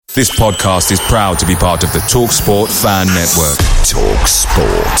This podcast is proud to be part of the TalkSport Fan Network.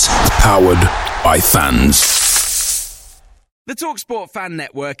 TalkSport. Powered by fans. The TalkSport Fan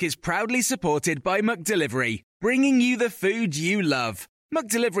Network is proudly supported by McDelivery, bringing you the food you love.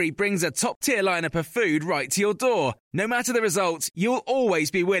 McDelivery brings a top-tier lineup of food right to your door. No matter the result, you'll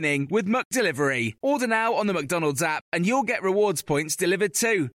always be winning with McDelivery. Order now on the McDonald's app and you'll get rewards points delivered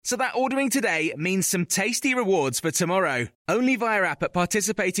too. So that ordering today means some tasty rewards for tomorrow. Only via app at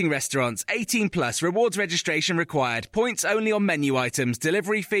participating restaurants. 18 plus. Rewards registration required. Points only on menu items.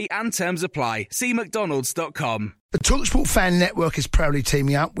 Delivery fee and terms apply. See mcdonalds.com. The TalkSport Fan Network is proudly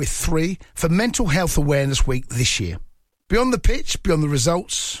teaming up with 3 for Mental Health Awareness Week this year. Beyond the pitch, beyond the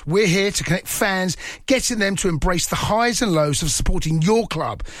results, we're here to connect fans, getting them to embrace the highs and lows of supporting your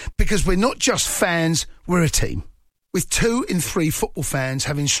club, because we're not just fans, we're a team. With 2 in 3 football fans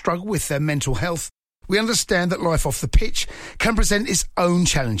having struggled with their mental health, we understand that life off the pitch can present its own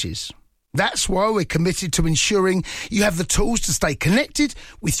challenges. That's why we're committed to ensuring you have the tools to stay connected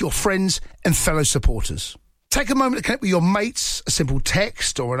with your friends and fellow supporters. Take a moment to connect with your mates. A simple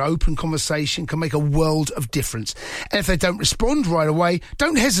text or an open conversation can make a world of difference. And if they don't respond right away,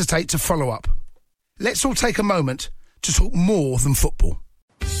 don't hesitate to follow up. Let's all take a moment to talk more than football.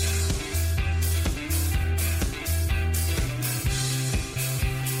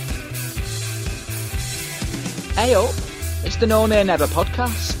 Hey up, it's the No Nay Never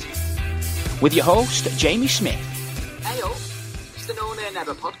podcast with your host, Jamie Smith. Hey up. The No Nay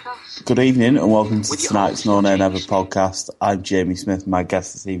Never podcast. Good evening and welcome to tonight's No Nay Never podcast. I'm Jamie Smith. My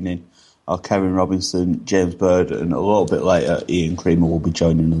guests this evening are Kevin Robinson, James Bird, and a little bit later Ian Creamer will be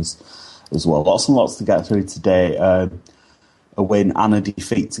joining us as well. Lots and lots to get through today. A win and a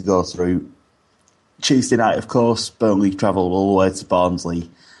defeat to go through. Tuesday night, of course, Burnley travelled all the way to Barnsley.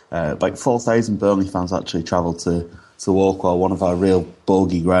 Like 4,000 Burnley fans actually travelled to Walkwell, one of our real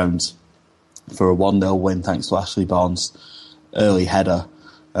bogey grounds, for a 1-0 win thanks to Ashley Barnes' early header.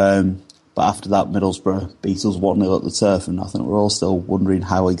 But after that, Middlesbrough beat us 1-0 at the Turf, and I think we're all still wondering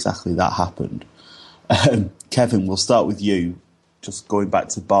how exactly that happened. Kevin, we'll start with you, just going back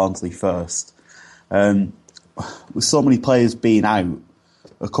to Barnsley first. With so many players being out,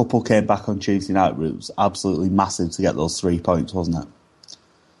 a couple came back on Tuesday night, but it was absolutely massive to get those 3 points, wasn't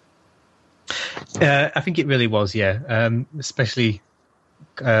it? I think it really was, yeah. Especially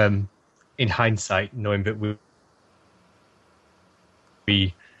in hindsight, knowing that we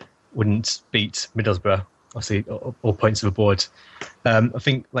wouldn't beat Middlesbrough, obviously, all points of the board. I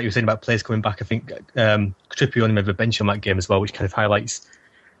think, like you were saying about players coming back, I think Trippier only made the bench on that game as well, which kind of highlights,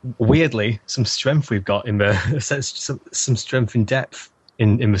 weirdly, some strength we've got in the some strength and depth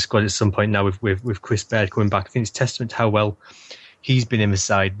in the squad at some point now with Chris Baird coming back. I think it's testament to how well he's been in the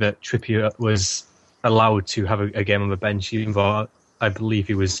side that Trippier was allowed to have a game on the bench, even though I believe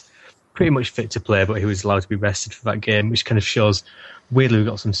he was pretty much fit to play, but he was allowed to be rested for that game, which kind of shows weirdly we've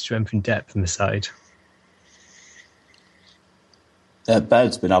got some strength and depth in the side.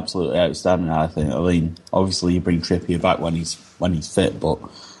 Baird's been absolutely outstanding, I think. I mean, obviously you bring Trippier back when he's fit, but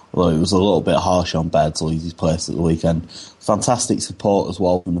although it was a little bit harsh on Baird to lose his place at the weekend. Fantastic support as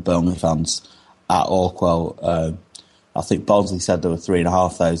well from the Burnley fans at Orkwell. I think Barnsley said there were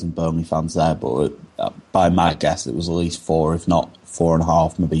 3,500 Burnley fans there, but by my guess it was at least 4, if not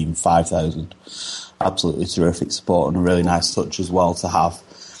 4.5, maybe even 5,000. Absolutely terrific support and a really nice touch as well to have.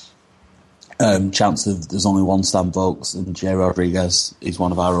 Chance of there's only one Stan Vokes, and Jay Rodriguez is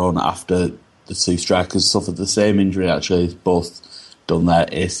one of our own after the 2 strikers suffered the same injury, actually, both done their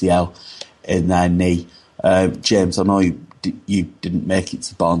ACL in their knee. James, I know you didn't make it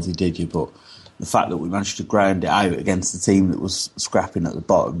to Barnsley, did you? But the fact that we managed to grind it out against the team that was scrapping at the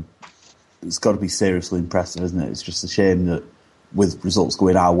bottom, it's got to be seriously impressive, isn't it? It's just a shame that with results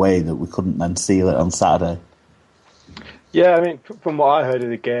going our way that we couldn't then seal it on Saturday. Yeah, I mean, from what I heard of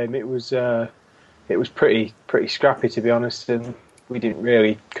the game, it was pretty scrappy, to be honest, and we didn't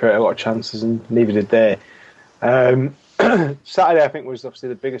really create a lot of chances, and neither did they. Saturday, I think, was obviously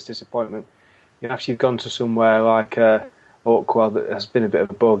the biggest disappointment. You know, after you've gone to somewhere like Orkwell that has been a bit of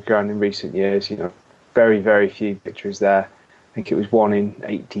a bogey ground in recent years, you know, very, very few victories there. I think it was 1 in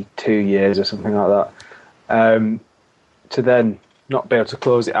 82 years or something like that. To then not be able to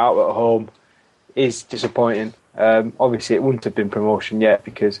close it out at home is disappointing. Obviously, it wouldn't have been promotion yet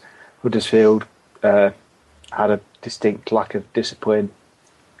because Huddersfield had a distinct lack of discipline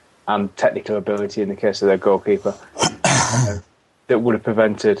and technical ability in the case of their goalkeeper that would have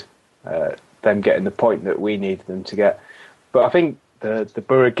prevented them getting the point that we needed them to get. But I think the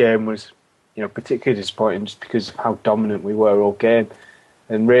Borough game was, you know, particularly disappointing just because of how dominant we were all game.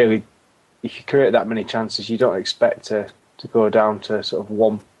 And really, if you create that many chances, you don't expect to go down to sort of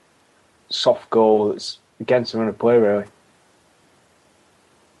soft goal that's against the run of play, really.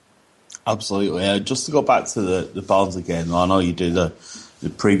 Absolutely. Just to go back to the Barnsley game, I know you do the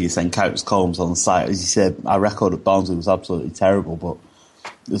previous encounters columns on the site. As you said, our record at Barnsley was absolutely terrible, but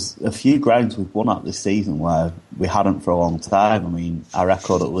there's a few grounds we've won at this season where we hadn't for a long time. I mean, our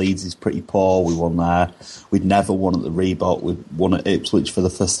record at Leeds is pretty poor. We won there. We'd never won at the Reebok. We'd won at Ipswich for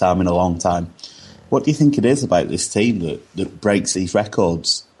the first time in a long time. What do you think it is about this team that breaks these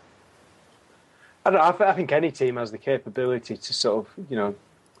records? I think any team has the capability to sort of,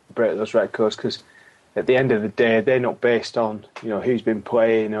 break those records, because at the end of the day, they're not based on, who's been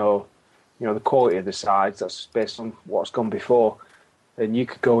playing or, the quality of the sides. That's based on what's gone before. And you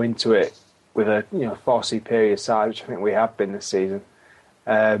could go into it with a, far superior side, which I think we have been this season.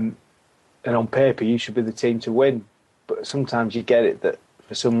 And on paper, you should be the team to win. But sometimes you get it that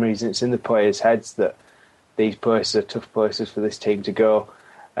for some reason it's in the players' heads that these places are tough places for this team to go.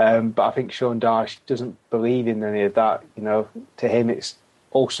 But I think Sean Dyche doesn't believe in any of that. To him, it's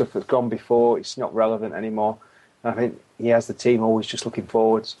all stuff that's gone before. It's not relevant anymore. And I think he has the team always just looking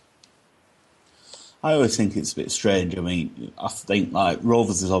forwards. I always think it's a bit strange. I mean, I think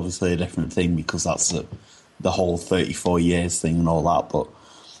Rovers is obviously a different thing because that's the whole 34 years thing and all that. But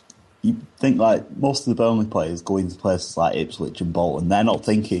you think most of the Burnley players go into places like Ipswich and Bolton, they're not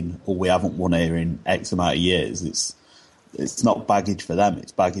thinking, we haven't won here in X amount of years. It's not baggage for them,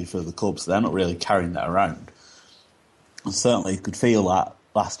 it's baggage for the club, so they're not really carrying that around. And certainly you could feel that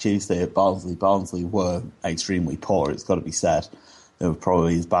last Tuesday at Barnsley. Barnsley were extremely poor, it's got to be said. They were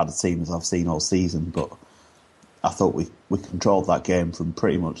probably as bad a team as I've seen all season, but I thought we controlled that game from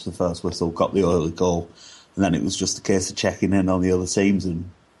pretty much the first whistle, got the early goal, and then it was just a case of checking in on the other teams, and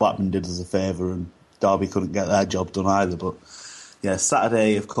Blackburn did us a favour and Derby couldn't get their job done either. But yeah,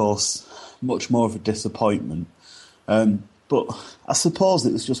 Saturday, of course, much more of a disappointment. But I suppose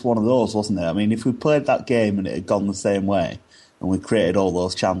it was just one of those, wasn't it? I mean, if we played that game and it had gone the same way and we created all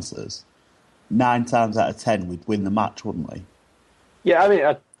those chances, 9 times out of 10 we'd win the match, wouldn't we? Yeah, I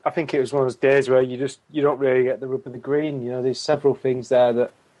mean, I think it was one of those days where you don't really get the rub of the green. There's several things there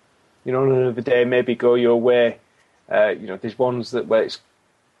that, on another day maybe go your way. There's ones where it's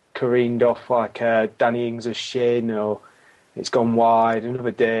careened off like Danny Ings' shin, or it's gone wide.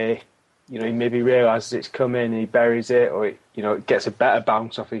 Another day, he maybe realises it's coming and he buries it, or it gets a better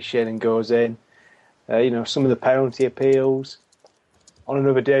bounce off his shin and goes in. Some of the penalty appeals. On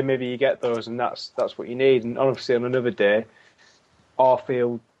another day, maybe you get those, and that's what you need. And obviously, on another day,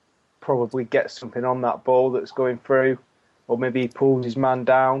 Arfield probably gets something on that ball that's going through, or maybe he pulls his man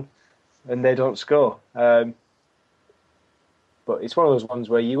down and they don't score. But it's one of those ones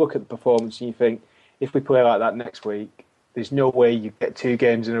where you look at the performance and you think, if we play like that next week, there's no way you get 2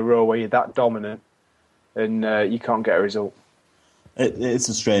 games in a row where you're that dominant and you can't get a result. It's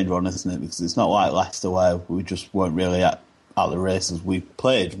a strange one, isn't it? Because it's not like Leicester where we just weren't really at the races. We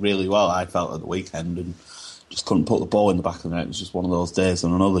played really well, I felt, at the weekend, and just couldn't put the ball in the back of the net. It was just one of those days.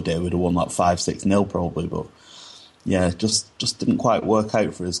 On another day, we'd have won 5-6-0 probably. But yeah, just didn't quite work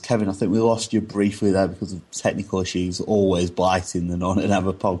out for us. Kevin, I think we lost you briefly there because of technical issues, always blighting the No Nay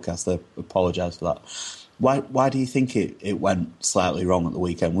Never podcast. I apologise for that. Why do you think it went slightly wrong at the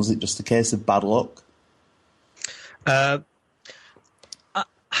weekend? Was it just a case of bad luck? I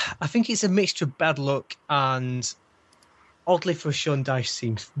think it's a mixture of bad luck and, oddly for Sean Dyche,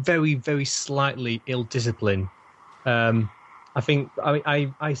 seems very, very slightly ill-disciplined. I think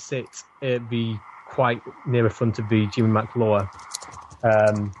I sit at the quite near the front of the Jimmy McLaughlin,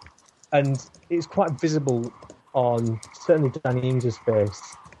 and it's quite visible on certainly Danny Ings'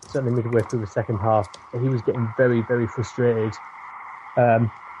 face, certainly midway through the second half, that he was getting very, very frustrated.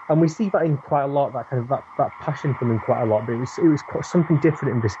 And we see that in quite a lot, that kind of that passion from him quite a lot. But it was quite something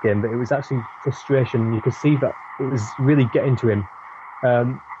different in this game. But it was actually frustration. You could see that it was really getting to him,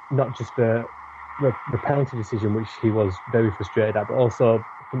 not just the penalty decision, which he was very frustrated at, but also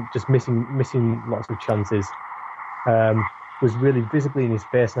I think just missing lots of chances. Was really visibly in his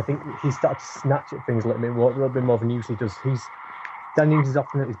face, and I think he started to snatch at things a little bit more than he usually does. Danny Ings is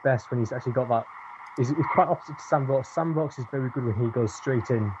often at his best when he's actually got that. He's quite opposite to Sam Vokes. Sam Vokes is very good when he goes straight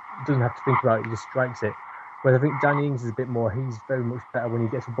in. He doesn't have to think about it, he just strikes it. Whereas I think Danny Ings is a bit more, he's very much better when he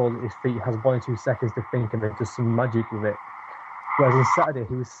gets the ball at his feet, has 1 or 2 seconds to think and then does some magic with it. Whereas on Saturday,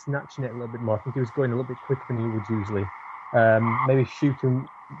 he was snatching it a little bit more. I think he was going a little bit quicker than he would usually. Maybe shooting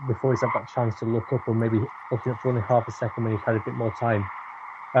before he's had that chance to look up, or maybe looking up for only half a second when he's had a bit more time.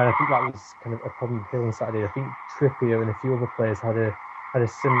 And I think that was kind of a problem with Hill on Saturday. I think Trippier and a few other players had a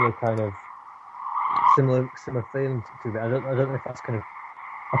similar kind of similar feeling to it. I don't know if that's kind of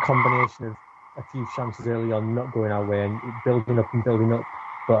a combination of a few chances early on not going our way and building up.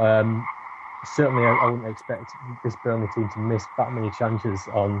 But certainly I wouldn't expect this Burnley team to miss that many chances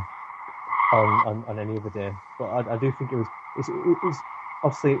on any other day. But I do think it's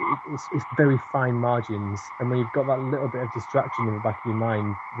obviously it's very fine margins, and when you've got that little bit of distraction in the back of your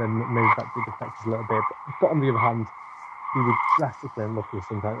mind, then maybe that did affect us a little bit. But on the other hand, we were drastically unlucky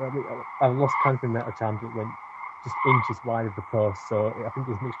sometimes. I've lost count of the amount of times it went just inches wide of the post, so I think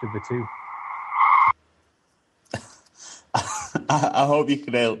it's a mixture of the two. I hope you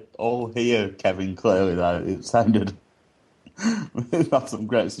can all hear Kevin clearly there. It sounded... We've had some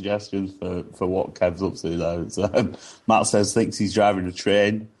great suggestions for what Kev's up to there. Matt says, thinks he's driving a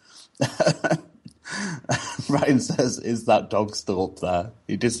train. Ryan says, is that dog still up there?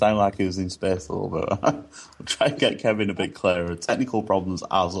 He did sound like he was in space a little bit. We'll try and get Kevin a bit clearer. Technical problems,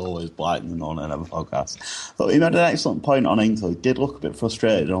 as always, blighting the No Nay Never podcast. But he made an excellent point on Ings. He did look a bit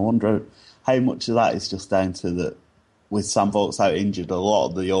frustrated. I wonder how much of that is just down to that with Sam Vokes out injured, a lot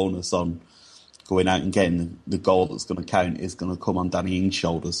of the onus on going out and getting the goal that's going to count is going to come on Danny Ings'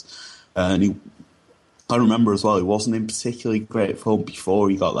 shoulders. I remember as well, he wasn't in particularly great form before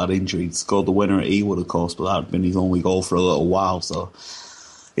he got that injury. He scored the winner at Ewood, of course, but that had been his only goal for a little while. So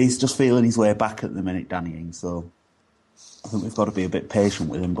he's just feeling his way back at the minute, Danny Ings. So I think we've got to be a bit patient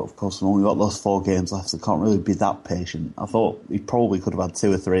with him. But of course, we've only got those 4 games left, so can't really be that patient. I thought he probably could have had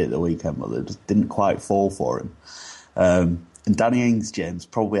 2 or 3 at the weekend, but they just didn't quite fall for him. And Danny Ings, James,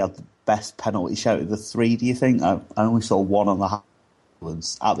 probably had the best penalty shout of the 3, do you think? I only saw 1 on the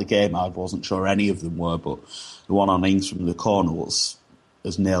Highlands. At the game, I wasn't sure any of them were, but the one on Ings from the corner was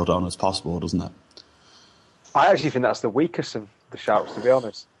as nailed on as possible, doesn't it? I actually think that's the weakest of the shouts, to be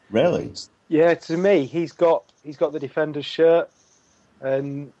honest. Really? Yeah, to me, he's got the defender's shirt,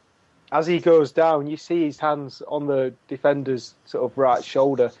 and as he goes down, you see his hands on the defender's sort of right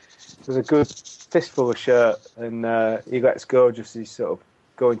shoulder. There's a good fistful of shirt, and he lets go just as he's sort of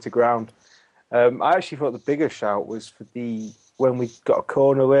going to ground. I actually thought the bigger shout was for when we got a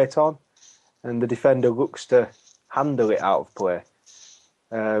corner late on, and the defender looks to handle it out of play,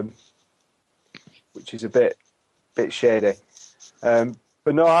 which is a bit shady. But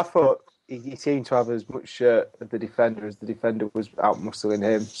no, I thought he seemed to have as much shirt of the defender as the defender was out muscling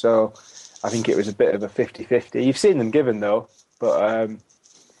him. So I think it was a bit of a 50-50. You've seen them given though, but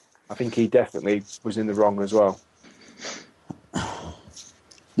I think he definitely was in the wrong as well.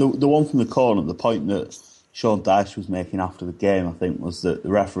 The one from the corner, the point that Sean Dyche was making after the game, I think, was that the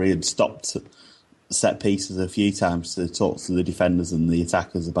referee had stopped set pieces a few times to talk to the defenders and the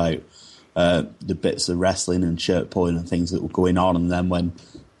attackers about the bits of wrestling and shirt pulling and things that were going on. And then when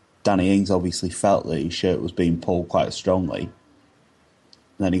Danny Ings obviously felt that his shirt was being pulled quite strongly,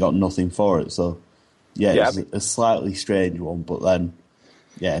 then he got nothing for it. So, yeah, it was a slightly strange one, but then...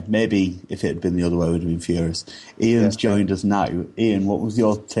 Yeah, maybe if it had been the other way, we would have been furious. Ian's joined us now. Ian, what was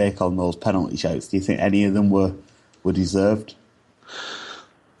your take on those penalty shouts? Do you think any of them were deserved?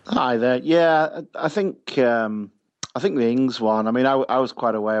 Hi there. Yeah, I think the Ings one. I mean, I was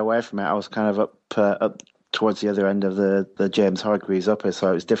quite a way away from it. I was kind of up towards the other end of the James Hargreaves upper,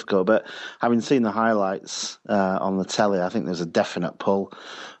 so it was difficult. But having seen the highlights on the telly, I think there's a definite pull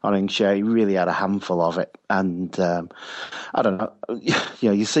on Ings. He really had a handful of it, and I don't know.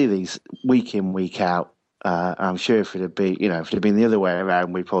 You see these week in, week out. I'm sure if it had been the other way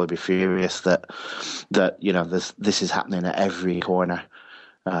around, we'd probably be furious that this is happening at every corner.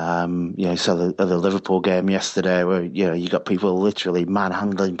 So the Liverpool game yesterday, where you got people literally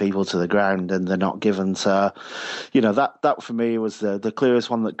manhandling people to the ground and they're not given. So, that for me was the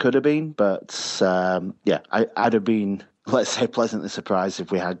clearest one that could have been. But I'd have been, let's say, pleasantly surprised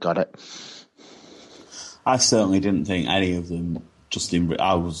if we had got it. I certainly didn't think any of them.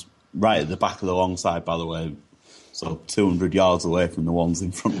 I was right at the back of the long side, by the way, so 200 yards away from the ones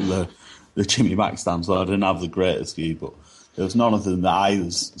in front of the Jimmy Mack stand. So I didn't have the greatest view, but. There was none of them that I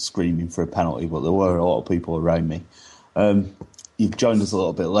was screaming for a penalty, but there were a lot of people around me. You've joined us a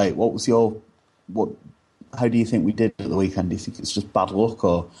little bit late. How do you think we did at the weekend? Do you think it's just bad luck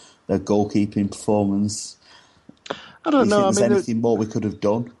or their goalkeeping performance? I don't know. Think there's anything more we could have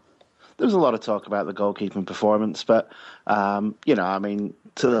done? There was a lot of talk about the goalkeeping performance, but watching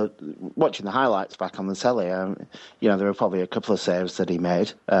the highlights back on the telly, there were probably a couple of saves that he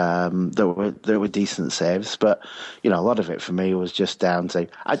made that were decent saves, but a lot of it for me was just down to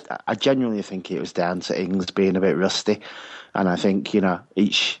I genuinely think it was down to Ings being a bit rusty, and I think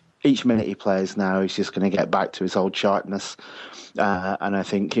each minute he plays now he's just going to get back to his old sharpness, and I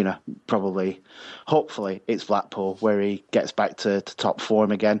think hopefully it's Blackpool where he gets back to top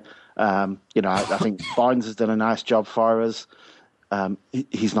form again. I think Barnes has done a nice job for us.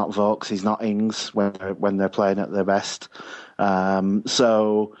 He's not Vokes, he's not Ings when they're playing at their best.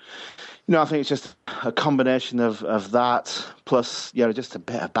 So, I think it's just a combination of that plus, just a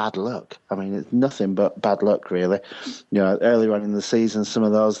bit of bad luck. I mean, it's nothing but bad luck, really. Earlier on in the season, some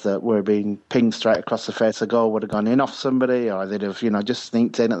of those that were being pinged straight across the face of goal would have gone in off somebody, or they'd have, just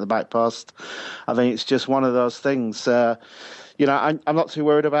sneaked in at the back post. I think it's just one of those things. I'm not too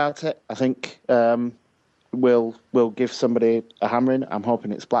worried about it. I think we'll give somebody a hammering. I'm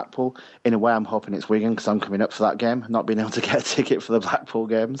hoping it's Blackpool. In a way, I'm hoping it's Wigan because I'm coming up for that game, not being able to get a ticket for the Blackpool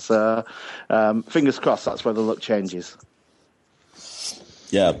game. So fingers crossed that's where the luck changes.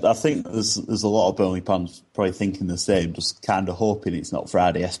 Yeah, I think there's a lot of Burnley fans probably thinking the same, just kind of hoping it's not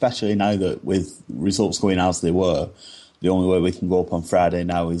Friday, especially now that with results going as they were, the only way we can go up on Friday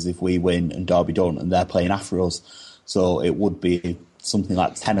now is if we win and Derby don't, and they're playing after us. So it would be something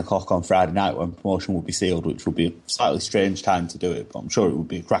like 10 o'clock on Friday night when promotion would be sealed, which would be a slightly strange time to do it, but I'm sure it would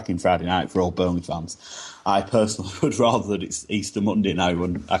be a cracking Friday night for all Burnley fans. I personally would rather that it's Easter Monday now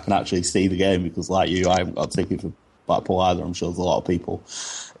when I can actually see the game, because like you, I haven't got a ticket for Blackpool either. I'm sure there's a lot of people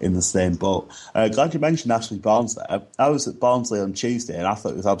in the same boat. Glad you mentioned Ashley Barnes there. I was at Barnsley on Tuesday and I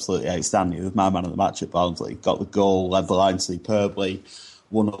thought it was absolutely outstanding. He was my man of the match at Barnsley. Got the goal, led the line superbly,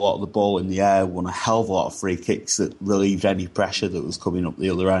 won a lot of the ball in the air, won a hell of a lot of free kicks that relieved any pressure that was coming up the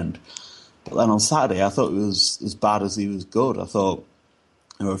other end. But then on Saturday, I thought it was as bad as he was good. I thought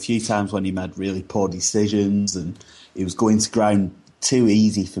there were a few times when he made really poor decisions and he was going to ground too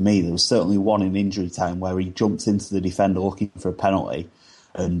easy for me. There was certainly one in injury time where he jumped into the defender looking for a penalty,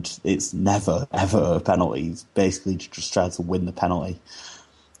 and it's never, ever a penalty. He's basically just tried to win the penalty.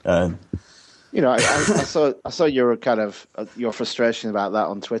 I saw your kind of your frustration about that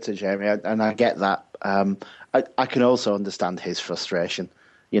on Twitter, Jamie, and I get that. I can also understand his frustration.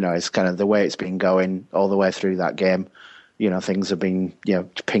 It's kind of the way it's been going all the way through that game. Things have been,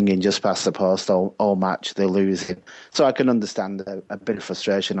 pinging just past the post all match. They're losing. So I can understand a bit of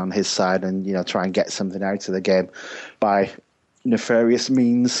frustration on his side and, try and get something out of the game by nefarious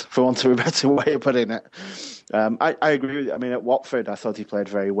means, for want of a better way of putting it. I agree with you. I mean, at Watford, I thought he played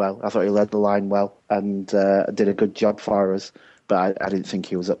very well. I thought he led the line well and did a good job for us. But I didn't think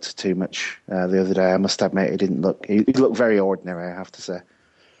he was up to too much the other day. I must admit, he looked very ordinary, I have to say.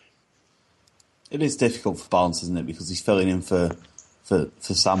 It is difficult for Barnes, isn't it? Because he's filling in for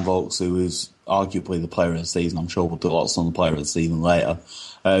Sam Vokes, who is arguably the player of the season. I'm sure we'll do lots on the player of the season later.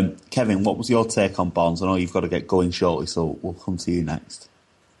 Kevin, what was your take on Barnes? I know you've got to get going shortly, so we'll come to you next.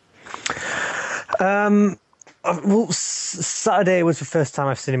 Saturday was the first time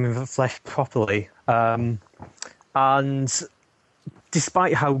I've seen him in the flesh properly. And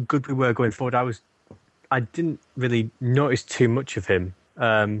despite how good we were going forward, I didn't really notice too much of him.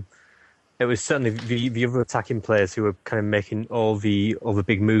 It was certainly the other attacking players who were kind of making all the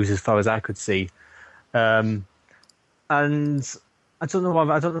big moves as far as I could see. And I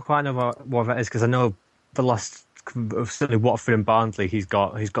don't quite know what that is, because I know the last, certainly Watford and Barnsley, he's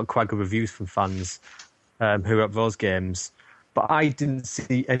got quite good reviews from fans who were at those games. But I didn't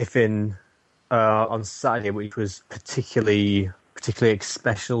see anything on Saturday which was particularly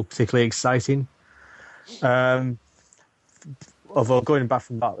special, particularly exciting. Although going back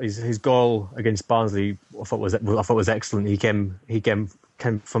from that, his goal against Barnsley, I thought was excellent. He came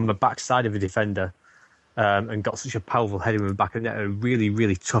from the backside of the defender and got such a powerful header in the back of the net at a really,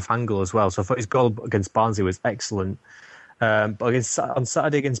 really tough angle as well. So I thought his goal against Barnsley was excellent. But on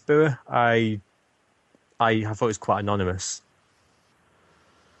Saturday against Borough, I thought it was quite anonymous.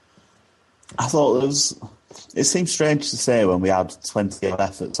 I thought it seemed strange to say when we had 20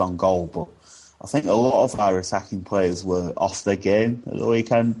 efforts on goal, but I think a lot of our attacking players were off their game at the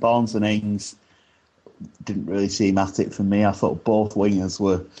weekend. Barnes and Ings didn't really seem at it for me. I thought both wingers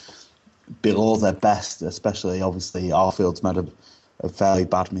were below their best, especially, obviously, Arfield's made a fairly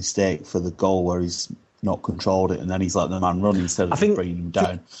bad mistake for the goal where he's not controlled it and then he's letting the man run instead of bringing him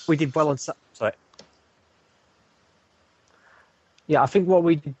down. We did well on Saturday. Yeah, I think what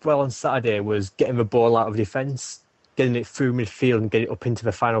we did well on Saturday was getting the ball out of defence, getting it through midfield and getting it up into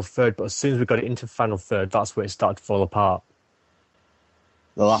the final third. But as soon as we got it into the final third, that's where it started to fall apart.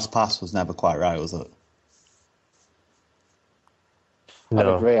 The last pass was never quite right, was it?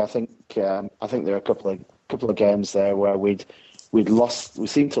 No. I agree. I think there are a couple of games there where we'd lost. We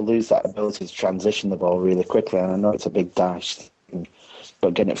seemed to lose that ability to transition the ball really quickly. And I know it's a big dash thing,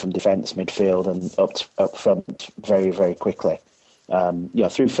 but getting it from defence, midfield, and up front very, very quickly.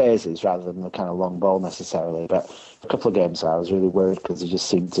 Through phases rather than the kind of long ball necessarily. But a couple of games I was really worried because we just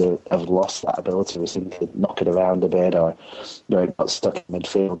seemed to have lost that ability. We seemed to knock it around a bit or it got stuck in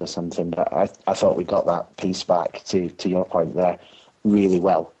midfield or something. But I thought we got that piece back, to your point there, really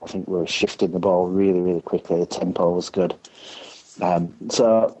well. I think we were shifting the ball really, really quickly. The tempo was good.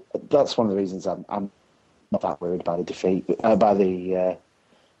 So that's one of the reasons I'm not that worried by the defeat, by the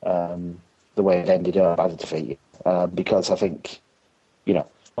way it ended up, by the defeat, because I think, most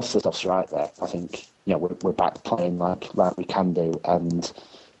of the stuff's right there. I think, we're back playing like we can do, and,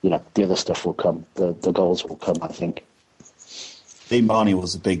 the other stuff will come. The goals will come, I think. Dean Barney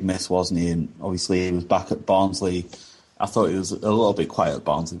was a big miss, wasn't he? And obviously he was back at Barnsley. I thought he was a little bit quiet at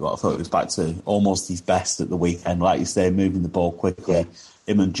Barnsley, but I thought he was back to almost his best at the weekend. Like you say, moving the ball quickly. Yeah.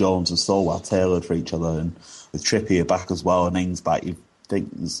 Him and Jones are so well tailored for each other, and with Trippier back as well and Ings back, you think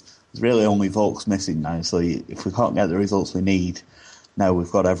there's really only Volks missing now. So if we can't get the results we need, now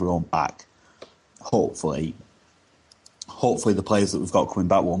we've got everyone back. Hopefully the players that we've got coming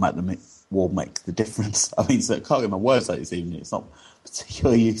back will make the difference. I mean, so I can't get my words out this evening. It's not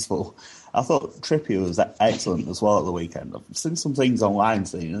particularly useful. I thought Trippier was excellent as well at the weekend. I've seen some things online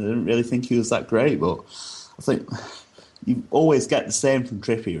saying I didn't really think he was that great, but I think you always get the same from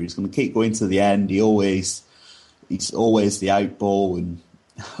Trippier. He's going to keep going to the end. He's always the out ball, and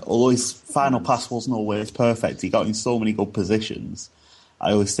although his final pass wasn't always perfect, he got in so many good positions.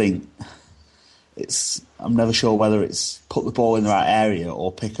 I always think I'm never sure whether it's put the ball in the right area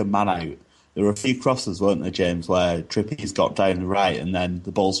or pick a man out. There were a few crosses, weren't there, James, where Trippier's got down the right and then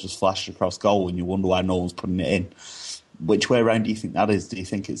the ball's just flashed across goal and you wonder why no one's putting it in. Which way around do you think that is? Do you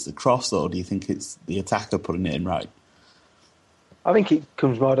think it's the cross or do you think it's the attacker putting it in right? I think it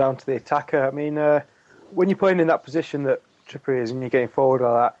comes more down to the attacker. I mean, when you're playing in that position that Trippier is and you're getting forward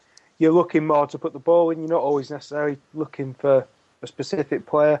like that, you're looking more to put the ball in. You're not always necessarily looking for a specific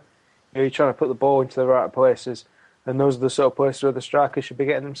player. You're trying to put the ball into the right places, and those are the sort of places where the strikers should be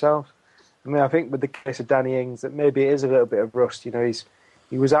getting themselves. I mean, I think with the case of Danny Ings, that maybe it is a little bit of rust.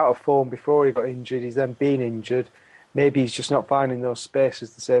 He was out of form before he got injured. He's then been injured. Maybe he's just not finding those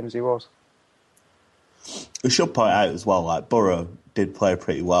spaces the same as he was. We should point out as well, like Borough did play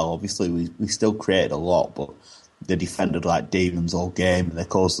pretty well. Obviously, we still created a lot, but they defended like demons all game, and they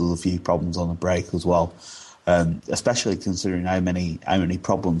caused us a few problems on the break as well. Especially considering how many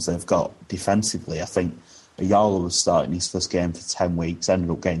problems they've got defensively. I think Ayala was starting his first game for 10 weeks, ended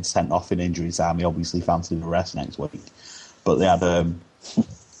up getting sent off in injury time. He obviously fancied a rest next week. But they had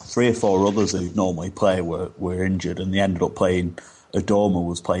 3 or 4 others who normally play were injured, and they ended up playing. Adoma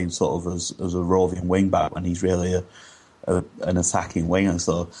was playing sort of as a roving wing back when he's really an attacking winger.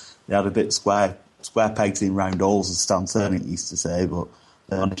 So they had a bit square pegs in round holes, as Stan Turnick used to say, but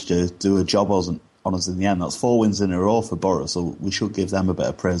they managed to do a job on us in the end. That's 4 wins in a row for Borough, so we should give them a bit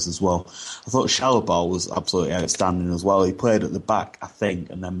of praise as well. I thought Shalabal was absolutely outstanding as well. He played at the back, I think,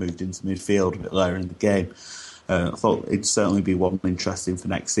 and then moved into midfield a bit later in the game. I thought it'd certainly be one interesting for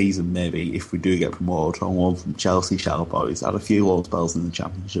next season, maybe, if we do get promoted, on one from Chelsea. Shalabal, he's had a few low spells in the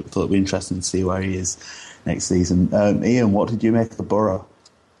Championship, so it'll be interesting to see where he is next season. Ian, what did you make of Borough?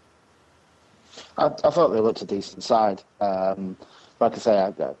 I thought they looked a decent side. Like I say,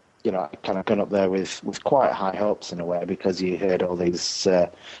 I kind of gone up there with quite high hopes in a way, because you heard all these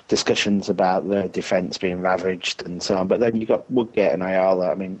discussions about the defence being ravaged and so on. But then you got Woodgate and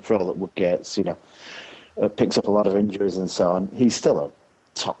Ayala. I mean, for all that Woodgate's, picks up a lot of injuries and so on, he's still a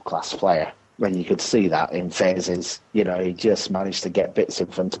top-class player. When you could see that in phases, he just managed to get bits in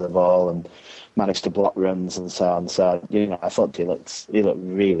front of the ball and managed to block runs and so on. So, I thought he looked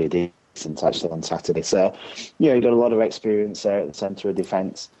really decent actually on Saturday. So, he got a lot of experience there at the centre of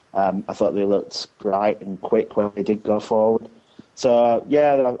defence. I thought they looked bright and quick when they did go forward. So,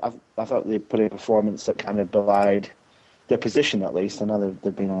 I thought they put in a performance that kind of belied their position, at least. I know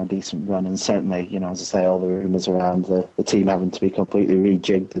they've been on a decent run, and certainly, as I say, all the rumours around the team having to be completely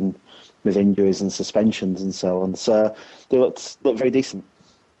rejigged and with injuries and suspensions and so on. So they looked very decent.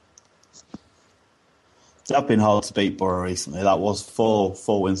 They've been hard to beat Borough recently. That was four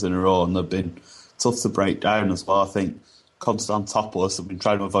wins in a row, and they've been tough to break down as well. I think Konstantopoulos, I've been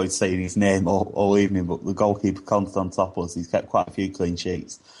trying to avoid saying his name all evening, but the goalkeeper Konstantopoulos, he's kept quite a few clean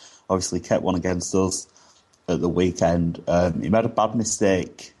sheets. Obviously kept one against us at the weekend. He made a bad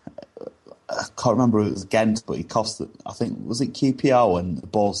mistake. I can't remember who it was against, but he cost it. I think, was it QPR when the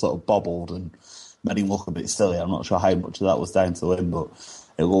ball sort of bobbled and made him look a bit silly? I'm not sure how much of that was down to him, but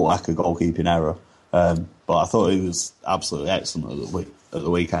it looked like a goalkeeping error. But I thought he was absolutely excellent at the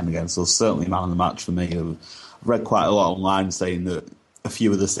weekend against us. Certainly man of the match for me. I've read quite a lot online saying that a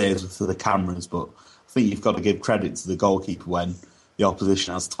few of the saves were for the cameras, but I think you've got to give credit to the goalkeeper when the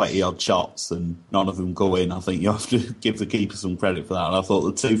opposition has 20-odd shots and none of them go in. I think you have to give the keeper some credit for that. And I thought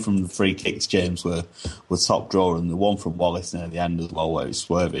the 2 from the free kicks, James, were top drawer, and the one from Wallace near the end as well, where he was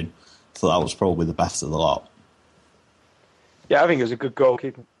swerving. I thought that was probably the best of the lot. Yeah, I think it was a good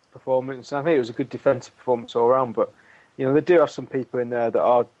goalkeeping performance. I think it was a good defensive performance all round. But they do have some people in there that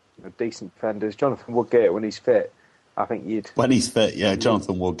are decent defenders. Jonathan Woodgate, when he's fit, I think When he's fit, yeah,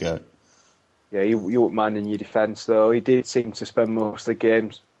 Jonathan Woodgate. Yeah, you wouldn't mind in your defence, though. He did seem to spend most of the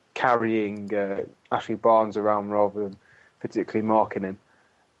games carrying Ashley Barnes around rather than particularly marking him.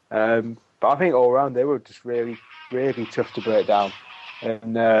 But I think all round they were just really, really tough to break down.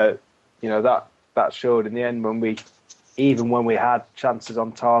 And, that showed in the end when we had chances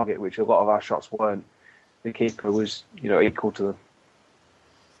on target, which a lot of our shots weren't, the keeper was, equal to them.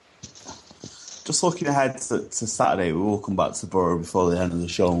 Just looking ahead to Saturday, we will come back to Borough before the end of the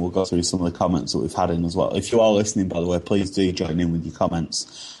show and we'll go through some of the comments that we've had in as well. If you are listening, by the way, please do join in with your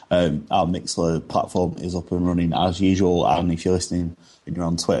comments. Our Mixlr platform is up and running as usual, and if you're listening and you're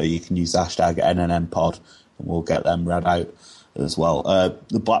on Twitter, you can use the hashtag NNNPod and we'll get them read out as well.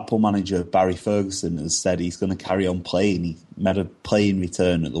 The Blackpool manager, Barry Ferguson, has said he's going to carry on playing. He made a playing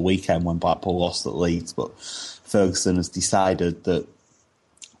return at the weekend when Blackpool lost at Leeds, but Ferguson has decided that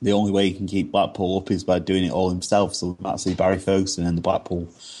the only way he can keep Blackpool up is by doing it all himself. So we might see Barry Ferguson in the Blackpool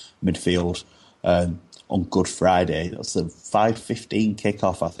midfield on Good Friday. That's a 5:15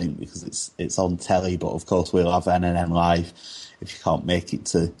 kickoff, I think, because it's on telly. But of course, we'll have NNN live if you can't make it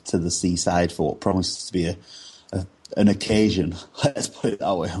to the seaside for what promises to be an occasion. Let's put it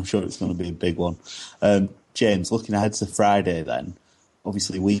that way. I'm sure it's going to be a big one. James, looking ahead to Friday then.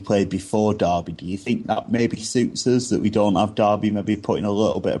 Obviously, we played before Derby. Do you think that maybe suits us, that we don't have Derby maybe putting a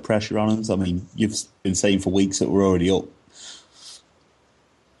little bit of pressure on us? I mean, you've been saying for weeks that we're already up.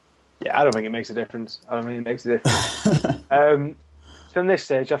 Yeah, I don't think it makes a difference. From this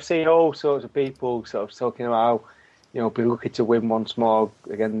stage, I've seen all sorts of people sort of talking about how, be looking to win once more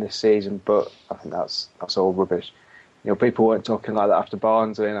again this season, but I think that's all rubbish. People weren't talking like that after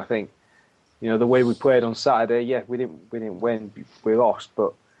Barnsley, and I think, the way we played on Saturday, yeah, we didn't win, we lost,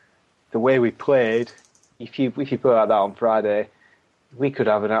 but the way we played, if you put it like that on Friday, we could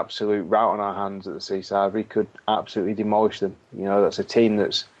have an absolute rout on our hands at the seaside. We could absolutely demolish them. That's a team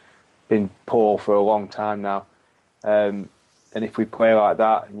that's been poor for a long time now. And if we play like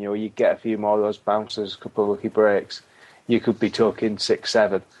that, and you get a few more of those bouncers, a couple of lucky breaks, you could be talking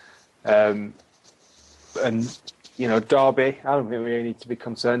 6-7. And Derby, I don't think we really need to be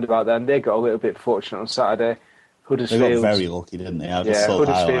concerned about them. They got a little bit fortunate on Saturday. Huddersfield, they got very lucky, didn't they? I just saw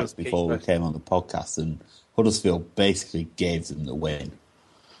the highlights before we came on the podcast, and Huddersfield basically gave them the win.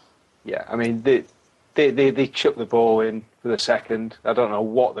 Yeah, I mean, they chucked the ball in for the second. I don't know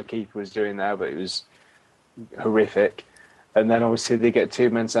what the keeper was doing there, but it was horrific. And then obviously they get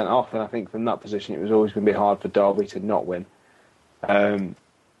 2 men sent off, and I think from that position it was always going to be hard for Derby to not win. But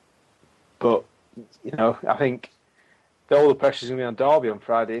I think all the pressure's going to be on Derby on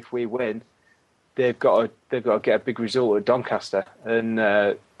Friday. If we win, they've got to get a big result at Doncaster, and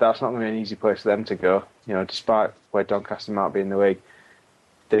that's not going to be an easy place for them to go. Despite where Doncaster might be in the league,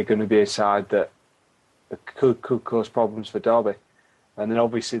 they're going to be a side that could cause problems for Derby. And then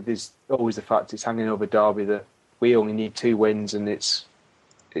obviously there's always the fact it's hanging over Derby that we only need 2 wins and it's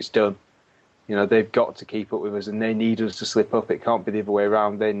done. They've got to keep up with us, and they need us to slip up. It can't be the other way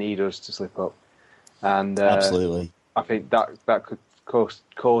around. They need us to slip up. And absolutely, I think that could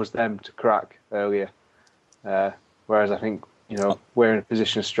cause them to crack earlier. Whereas I think we're in a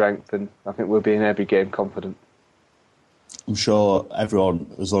position of strength, and I think we'll be in every game confident. I'm sure everyone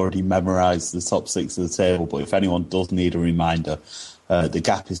has already memorised the top 6 of the table, but if anyone does need a reminder, the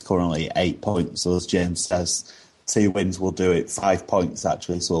gap is currently 8 points. So as James says, 2 wins will do it. 5 points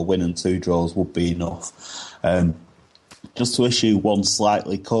actually, so a win and 2 draws would be enough. Just to issue one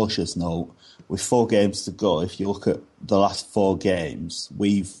slightly cautious note, with 4 games to go, if you look at the last 4 games,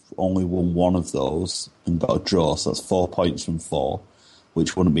 we've only won 1 of those and got a draw, so that's 4 points from 4,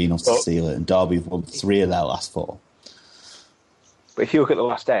 which wouldn't be enough to seal it. And Derby have won 3 of their last 4. But if you look at the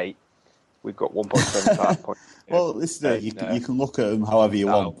last 8, we've got 1.75 points. Well, listen, you can look at them however you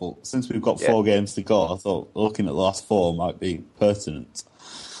want, but since we've got 4 games to go, I thought looking at the last 4 might be pertinent.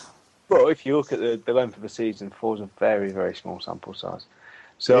 Well, if you look at the length of the season, 4's a very, very small sample size.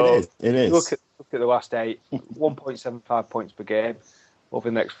 So it is. Look at the last 8, 1.75 points per game. Over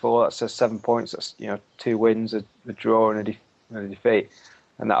the next 4, that says 7 points. That's 2 wins, a draw, and a defeat,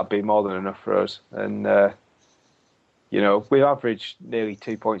 and that'll be more than enough for us. And we've averaged nearly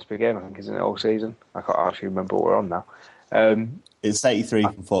 2 points per game, I think, isn't it, all season? I can't actually remember what we're on now. It's 83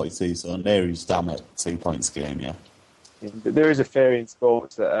 from 42, so Neary's damn it, 2 points a game, yeah. There is a theory in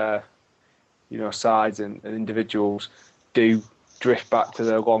sports that sides and individuals do drift back to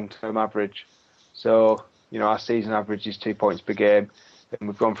their long-term average. So, our season average is 2 points per game, and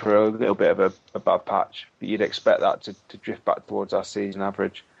we've gone through a little bit of a bad patch, but you'd expect that to drift back towards our season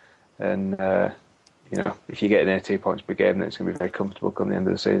average. And, if you're getting 82 points per game, then it's going to be very comfortable come the end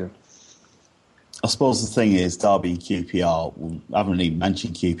of the season. I suppose the thing is, Derby and QPR, I haven't even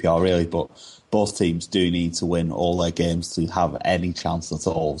mentioned QPR really, but both teams do need to win all their games to have any chance at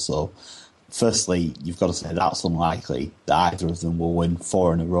all. So, firstly, you've got to say that's unlikely that either of them will win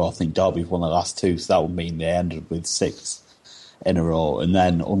 4 in a row. I think Derby've won the last 2, so that would mean they ended with 6 in a row. And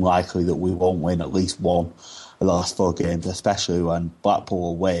then unlikely that we won't win at least 1 of the last 4 games, especially when Blackpool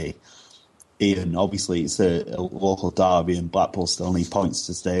away. Ian, obviously it's a local derby and Blackpool still need points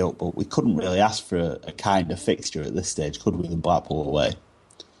to stay up, but we couldn't really ask for a kinder fixture at this stage, could we, than Blackpool away?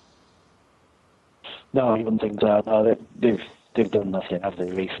 No, I wouldn't think so. No, they've done nothing, have they,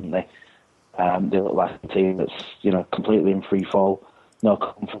 recently? They look like a team that's completely in free fall, no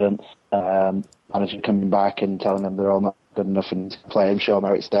confidence. Manager coming back and telling them they're all not good enough and playing show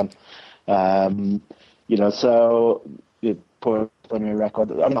Merritt's done. So poor preliminary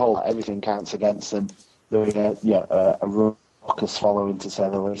record. On the whole, everything counts against them. A raucous following, to say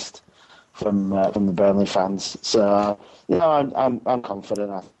the least, from the Burnley fans. So I'm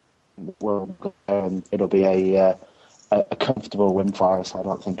confident. I think we'll go and it'll be a comfortable win for us. I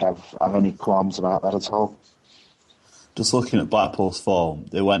don't think I've any qualms about that at all. Just looking at Blackpool's form,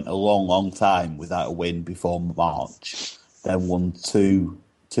 they went a long time without a win before March, then won two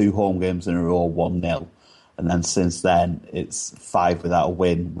home games in a row, 1-0. And then since then, it's 5 without a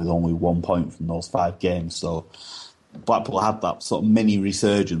win, with only 1 point from those 5 games. So Blackpool had that sort of mini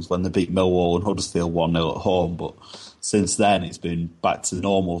resurgence when they beat Millwall and Huddersfield 1-0 at home. But since then, it's been back to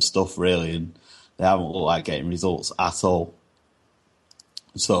normal stuff, really, and they haven't looked like getting results at all.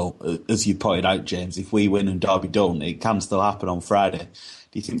 So, as you pointed out, James, if we win and Derby don't, it can still happen on Friday.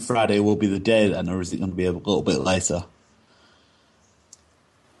 Do you think Friday will be the day then, or is it going to be a little bit later?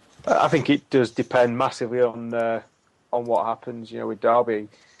 I think it does depend massively on what happens, with Derby,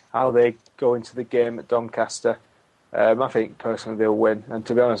 how they go into the game at Doncaster. I think personally they'll win, and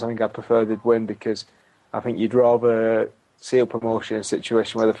to be honest, I think I prefer they'd win because I think you'd rather see a promotion in a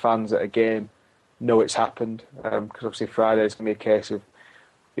situation where the fans at a game know it's happened. Because obviously Friday is going to be a case of,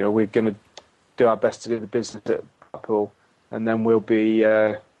 we're going to do our best to do the business at Blackpool, and then we'll be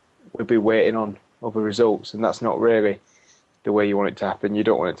waiting on other results, and that's not really the way you want it to happen. You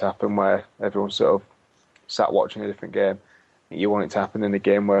don't want it to happen where everyone's sort of sat watching a different game. You want it to happen in the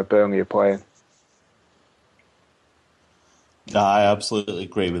game where Burnley are playing. I absolutely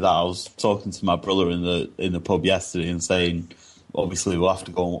agree with that. I was talking to my brother in the pub yesterday and saying, obviously we'll have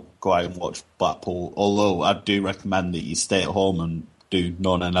to go out and watch Blackpool. Although I do recommend that you stay at home and do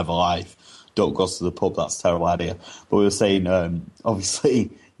No Nay Never Live. Don't go to the pub. That's a terrible idea. But we were saying, obviously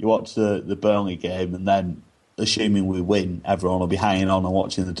you watch the Burnley game and then, assuming we win, everyone will be hanging on and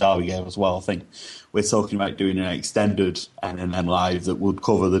watching the Derby game as well. I think we're talking about doing an extended NNN Live that would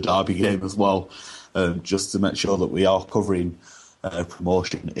cover the Derby game as well, just to make sure that we are covering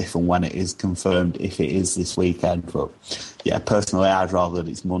promotion if and when it is confirmed, if it is this weekend. But yeah, personally, I'd rather that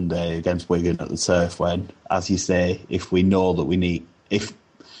it's Monday against Wigan at the Turf when, as you say, if we know at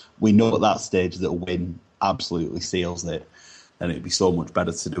that stage that a win absolutely seals it, then it'd be so much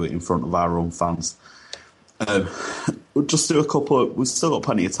better to do it in front of our own fans. We'll just do we've still got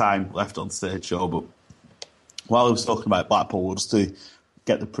plenty of time left on stage show, but while I was talking about Blackpool, we'll just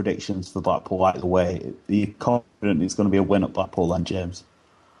get the predictions for Blackpool out of the way. Are you confident it's going to be a win at Blackpool then, James?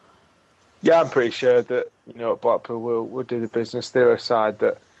 Yeah, I'm pretty sure that, Blackpool will do the business. They're a side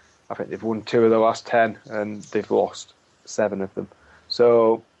that I think they've won 2 of the last 10 and they've lost 7 of them.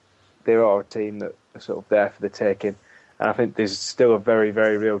 So they are a team that are sort of there for the taking. And I think there's still a very,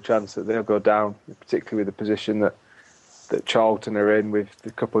 very real chance that they'll go down, particularly with the position that Charlton are in with a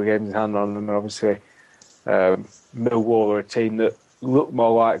couple of games in hand on them. And obviously, Millwall are a team that look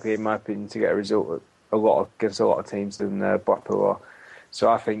more likely, in my opinion, to get a result against a lot of teams than Blackpool are. So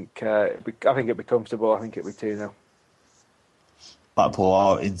I think it'll be comfortable. I think it'll be 2-0. Blackpool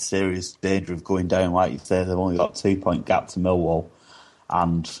are in serious danger of going down, like you say. They've only got a 2-point gap to Millwall.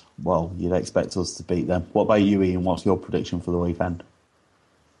 And, well, you'd expect us to beat them. What about you, Ian? What's your prediction for the weekend?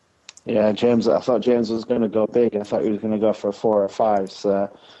 Yeah, James. I thought James was going to go big. I thought he was going to go for a 4 or 5. So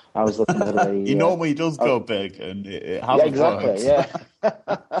I was looking at a... He normally does go big, and it hasn't worked. Yeah.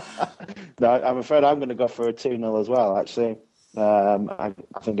 No, I'm afraid I'm going to go for a 2-0 as well, actually. I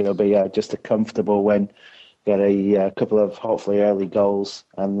think it'll be just a comfortable win. Get a couple of, hopefully, early goals,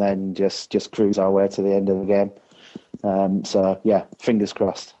 and then just cruise our way to the end of the game. Fingers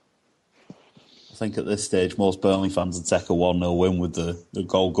crossed. I think at this stage, most Burnley fans would take a 1-0 win with the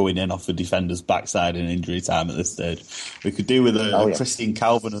goal going in off the defender's backside in injury time at this stage. We could do with a Christian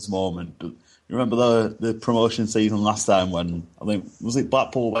Calvinus moment. You remember the promotion season last time when, I think, was it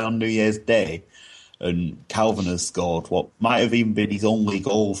Blackpool away on New Year's Day? and Calvin has scored what might have even been his only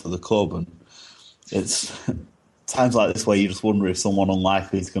goal for the club. And it's times like this where you just wonder if someone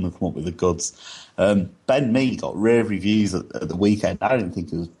unlikely is going to come up with the goods. Ben Mee got rave reviews at the weekend. I didn't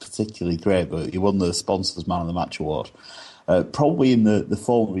think it was particularly great, but he won the Sponsors Man of the Match award. Probably in the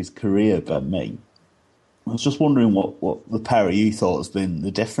form of his career, Ben Mee. I was just wondering what the pair of you thought has been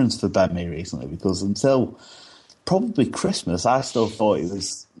the difference for Ben Mee recently, because until probably Christmas, I still thought he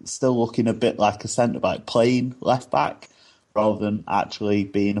was still looking a bit like a centre-back playing left-back rather than actually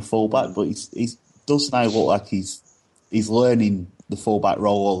being a full-back. But he does now look like he's learning the full-back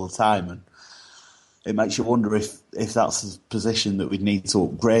role all the time, and it makes you wonder if that's a position that we'd need to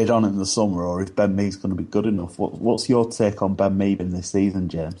upgrade on in the summer, or if Ben Mee's going to be good enough. What's your take on Ben Mee in this season,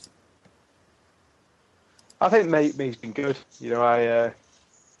 James? I think Mee's been good. I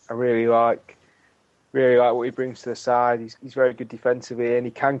really like what he brings to the side. He's very good defensively, and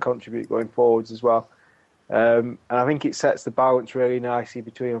he can contribute going forwards as well. And I think it sets the balance really nicely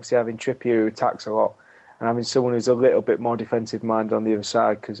between obviously having Trippier, who attacks a lot, and having someone who's a little bit more defensive minded on the other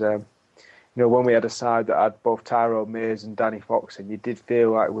side. Because when we had a side that had both Tyrone Mears and Danny Fox, and you did feel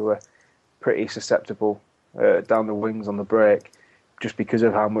like we were pretty susceptible down the wings on the break, just because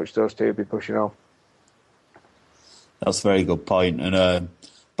of how much those two would be pushing on. That's a very good point. And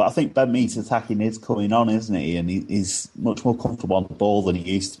but I think Ben Mee's attacking is coming on, isn't he? And he's much more comfortable on the ball than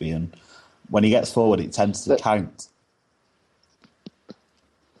he used to be. And when he gets forward, it tends to count.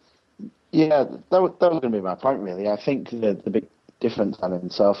 Yeah, that was going to be my point, really. I think the big difference on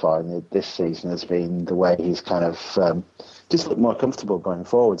him so far in this season has been the way he's kind of just looked more comfortable going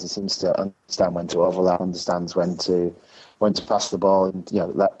forwards. He seems to understand when to overlap, understands when to pass the ball, and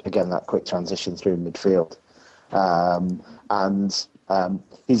that quick transition through midfield. And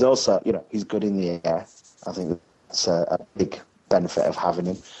he's also, he's good in the air. I think that's a big benefit of having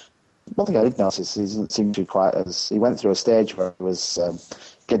him. One thing I did notice, he doesn't seem to be quite as... He went through a stage where he was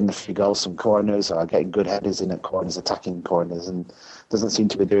getting a few goals from corners, or getting good headers in at corners, attacking corners, and doesn't seem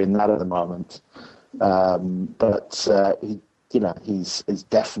to be doing that at the moment. But he's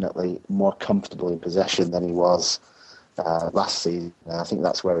definitely more comfortable in possession than he was last season. And I think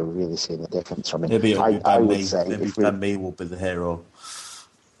that's where we're really seeing the difference from him. Maybe Ben Mee will be the hero.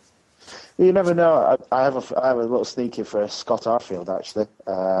 You never know. I have a little sneaky for Scott Arfield, actually.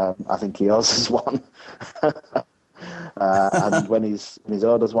 I think he owes us one. And when he's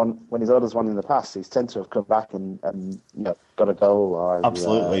owed us one in the past, he's tend to have come back and got a goal or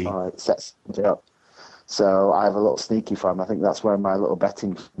absolutely or set something up. So I have a little sneaky for him. I think that's where my little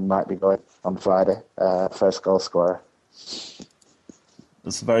betting might be going on Friday. First goal scorer.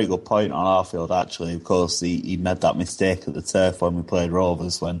 That's a very good point on Arfield, actually. Of course, he made that mistake at the turf when we played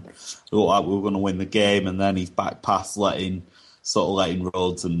Rovers, when it looked like we were going to win the game, and then he's back past letting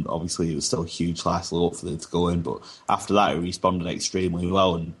Rhodes, and obviously it was still a huge last look for them to go in. But after that, he responded extremely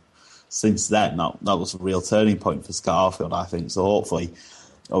well, and since then, that was a real turning point for Scott Arfield, I think. So hopefully,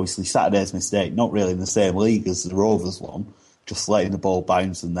 obviously Saturday's mistake, not really in the same league as the Rovers one, just letting the ball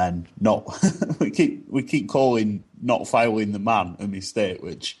bounce and then not. we keep calling not fouling the man a mistake,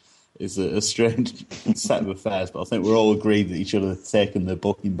 which is a strange set of affairs. But I think we're all agreed that he should have taken the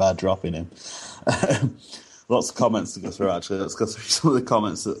booking by dropping him. Lots of comments to go through, actually. Let's go through some of the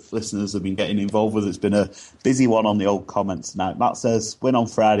comments that listeners have been getting involved with. It's been a busy one on the old comments tonight. Matt says, win on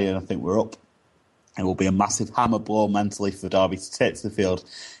Friday, and I think we're up. It will be a massive hammer blow mentally for Derby to take to the field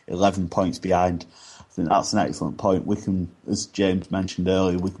 11 points behind. I think that's an excellent point. We can, as James mentioned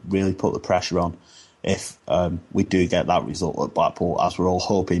earlier, we can really put the pressure on if we do get that result at Blackpool, as we're all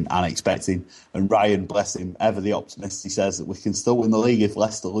hoping and expecting. And Ryan, bless him, ever the optimist, he says that we can still win the league if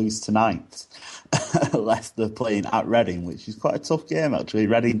Leicester lose tonight. Leicester playing at Reading, which is quite a tough game, actually.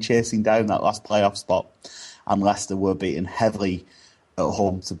 Reading chasing down that last playoff spot, and Leicester were beaten heavily at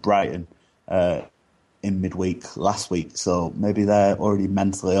home to Brighton in midweek last week. So maybe they're already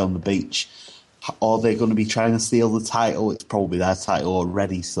mentally on the beach. Or they're going to be trying to steal the title. It's probably their title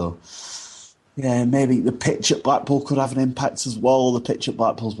already. So, yeah, maybe the pitch at Blackpool could have an impact as well. The pitch at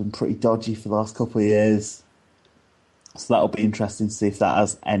Blackpool's been pretty dodgy for the last couple of years. So that'll be interesting to see if that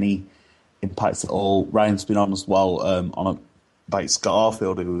has any impacts at all. Ryan's been on as well about Scott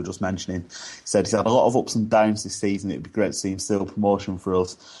Arfield, who we were just mentioning. He said he's had a lot of ups and downs this season. It'd be great to see him steal promotion for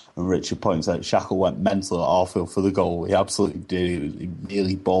us. And Richard points out Shackle went mental at Arfield for the goal. He absolutely did. He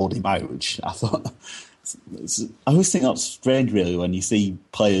really bawled him out, which I thought... I always think that's strange, really, when you see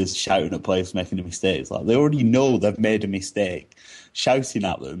players shouting at players making a mistake. It's like they already know they've made a mistake. Shouting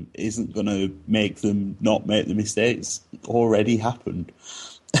at them isn't going to make them not make the mistake. It's already happened.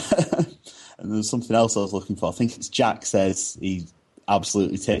 And there's something else I was looking for. I think it's Jack says he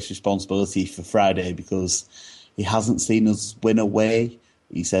absolutely takes responsibility for Friday because he hasn't seen us win away.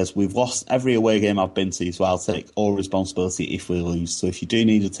 He says, we've lost every away game I've been to, so I'll take all responsibility if we lose. So if you do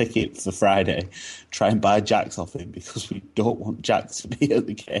need a ticket for Friday, try and buy Jack's off him because we don't want Jack to be at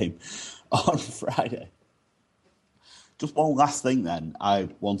the game on Friday. Just one last thing then I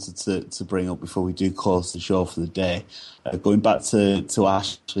wanted to bring up before we do close the show for the day. Going back to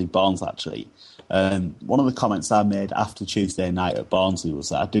Ashley Barnes, actually. One of the comments I made after Tuesday night at Barnsley was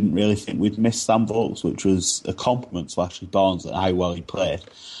that I didn't really think we'd missed Sam Vokes, which was a compliment to Ashley Barnes and how well he played.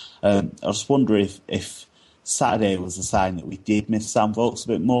 I just wonder if Saturday was a sign that we did miss Sam Vokes a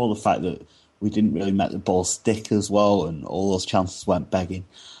bit more, the fact that we didn't really make the ball stick as well and all those chances went begging.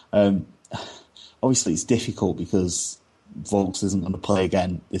 Obviously it's difficult because Vokes isn't going to play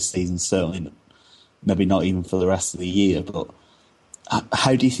again this season, certainly maybe not even for the rest of the year, but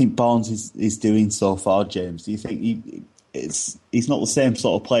how do you think Barnes is doing so far, James? Do you think he's not the same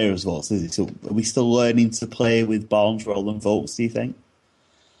sort of player as Vokes, is he? So are we still learning to play with Barnes rather than Vokes, do you think?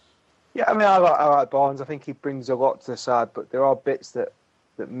 Yeah, I mean, I like Barnes. I think he brings a lot to the side, but there are bits that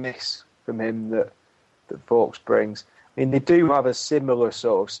miss from him that Vokes brings. I mean, they do have a similar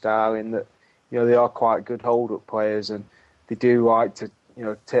sort of style in that, they are quite good hold-up players and they do like to,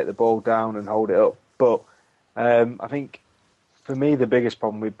 take the ball down and hold it up. But I think, for me, the biggest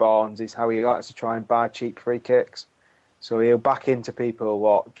problem with Barnes is how he likes to try and buy cheap free kicks. So he'll back into people a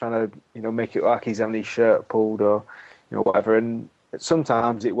lot, trying to, make it like he's having his shirt pulled or, whatever. And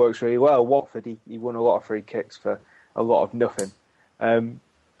sometimes it works really well. Watford, he won a lot of free kicks for a lot of nothing.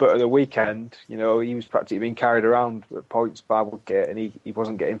 But at the weekend, he was practically being carried around at points by Woodgate and he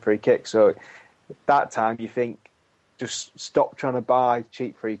wasn't getting free kicks. So at that time, you think, just stop trying to buy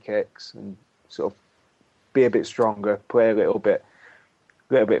cheap free kicks and sort of be a bit stronger, play a little bit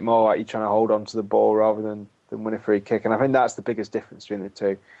more like you're trying to hold on to the ball rather than win a free kick. And I think that's the biggest difference between the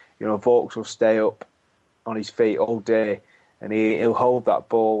two. Vokes will stay up on his feet all day and he'll hold that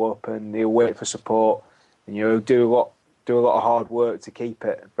ball up and he'll wait for support and he'll do a lot of hard work to keep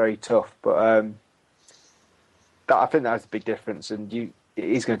it. Very tough. But I think that's a big difference, and it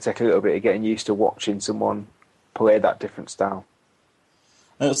is going to take a little bit of getting used to watching someone play that different style.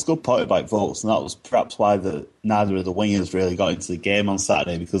 It's a good point about Vokes, and that was perhaps why neither of the wingers really got into the game on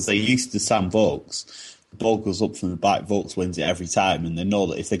Saturday, because they're used to Sam Vokes. The ball goes up from the back, Vokes wins it every time, and they know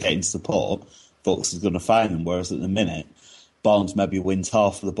that if they're getting support, Vokes is going to find them, whereas at the minute, Barnes maybe wins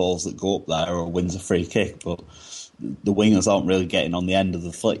half of the balls that go up there or wins a free kick, but the wingers aren't really getting on the end of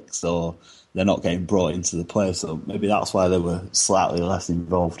the flick, so they're not getting brought into the play, so maybe that's why they were slightly less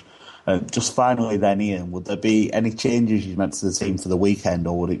involved. Just finally then, Ian, would there be any changes you meant to the team for the weekend,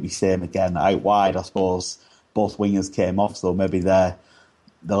 or would it be same again? Out wide, I suppose, both wingers came off, so maybe they're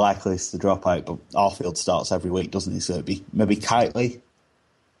the likeliest to drop out, but Arfield starts every week, doesn't he? So it'd be maybe Kitely?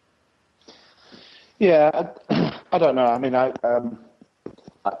 Yeah, I don't know. I mean, I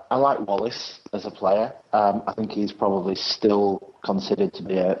like Wallace as a player. I think he's probably still considered to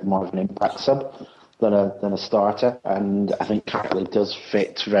be more of an impact sub than a starter, and I think Kitely does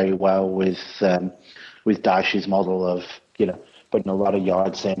fit very well with Dyche's model of putting a lot of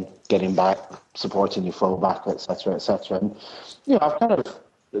yards in, getting back, supporting your fullback, etc., etc. And I've kind of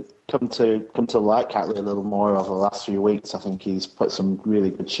come to like Kitely a little more over the last few weeks. I think he's put some really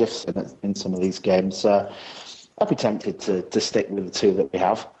good shifts in some of these games. I'd be tempted to stick with the two that we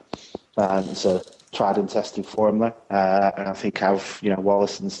have. It's a tried and tested formula, and I think have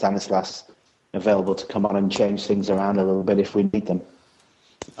Wallace and Stanislas available to come on and change things around a little bit if we need them.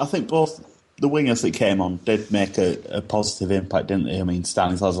 I think both the wingers that came on did make a positive impact, didn't they? I mean,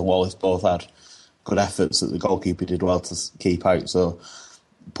 Stanislas and Wallace both had good efforts that the goalkeeper did well to keep out, so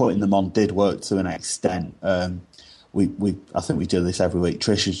putting them on did work to an extent. I think we do this every week.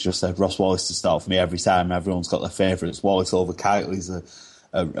 Trish has just said Ross Wallace to start for me every time. Everyone's got their favourites. Wallace over Kitely's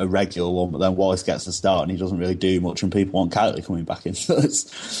a regular one, but then Wallace gets the start and he doesn't really do much, and people want Kitely coming back in. So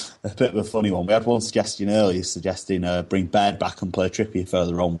it's a bit of a funny one. We had one suggestion earlier suggesting bring Baird back and play Trippier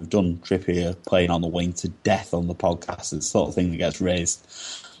further on. We've done Trippier playing on the wing to death on the podcast. It's the sort of thing that gets raised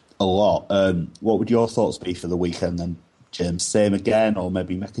a lot. What would your thoughts be for the weekend then, James? Same again, or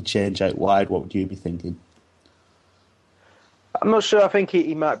maybe make a change out wide? What would you be thinking? I'm not sure. I think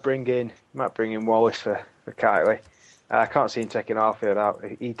he might bring in Wallace for Kitely. I can't see him taking Arfield out.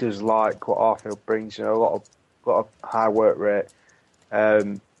 He does like what Arfield brings, a lot of high work rate.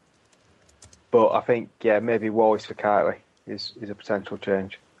 But I think maybe Wallace for Kitely is a potential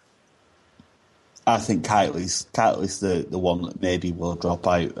change. I think Kitely's the one that maybe will drop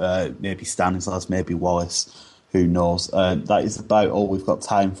out. Maybe Stanislas, maybe Wallace. Who knows? That is about all we've got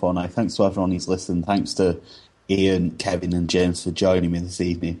time for now. Thanks to everyone who's listened. Thanks to Ian, Kevin and James for joining me this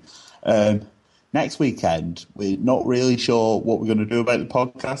evening. Next weekend, we're not really sure what we're going to do about the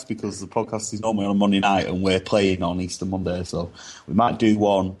podcast because the podcast is normally on a Monday night and we're playing on Easter Monday. So we might do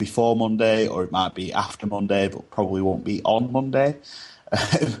one before Monday or it might be after Monday, but probably won't be on Monday.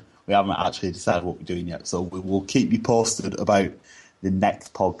 We haven't actually decided what we're doing yet. So we will keep you posted about the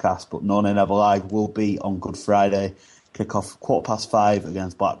next podcast. But No Nay Never Live will be on Good Friday. Kick off 5:15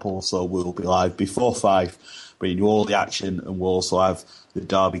 against Blackpool. So we'll be live before 5, bringing you all the action. And we'll also have the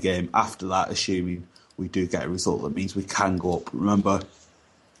Derby game after that, assuming we do get a result that means we can go up. Remember,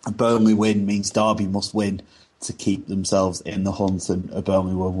 a Burnley win means Derby must win to keep themselves in the hunt, and a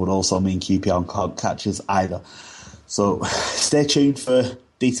Burnley win would also mean QPR can't catch us either. So stay tuned for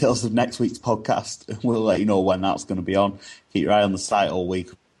details of next week's podcast, and we'll let you know when that's going to be on. Keep your eye on the site all week.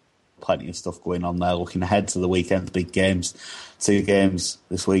 Plenty of stuff going on there. Looking ahead to the weekend's big games. 2 games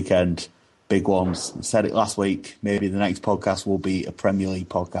this weekend. Big ones. I said it last week. Maybe the next podcast will be a Premier League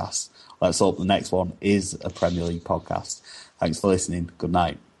podcast. Let's hope the next one is a Premier League podcast. Thanks for listening. Good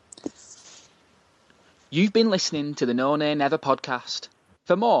night. You've been listening to the No Nay Never podcast.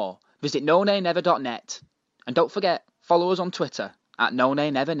 For more, visit nonaynever.net. And don't forget, follow us on Twitter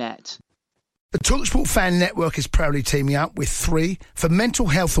 @NoNayNeverNet. The TalkSport Fan Network is proudly teaming up with 3 for Mental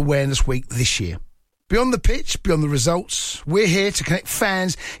Health Awareness Week this year. Beyond the pitch, beyond the results, we're here to connect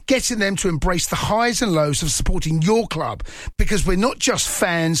fans, getting them to embrace the highs and lows of supporting your club, because we're not just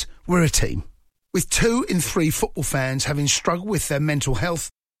fans, we're a team. With 2 in 3 football fans having struggled with their mental health,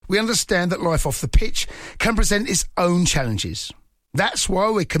 we understand that life off the pitch can present its own challenges. That's why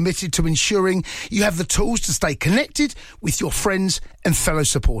we're committed to ensuring you have the tools to stay connected with your friends and fellow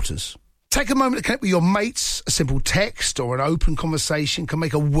supporters. Take a moment to connect with your mates. A simple text or an open conversation can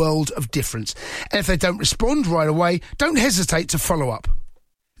make a world of difference. And if they don't respond right away, don't hesitate to follow up.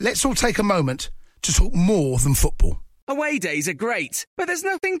 Let's all take a moment to talk more than football. Away days are great, but there's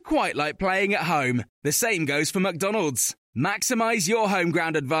nothing quite like playing at home. The same goes for McDonald's. Maximise your home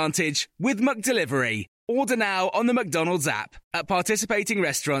ground advantage with McDelivery. Order now on the McDonald's app. At participating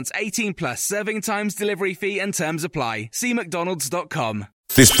restaurants, 18 plus, serving times, delivery fee and terms apply. See mcdonalds.com.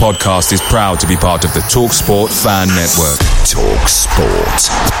 This podcast is proud to be part of the TalkSport Fan Network. TalkSport.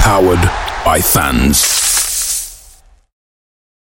 Powered by fans.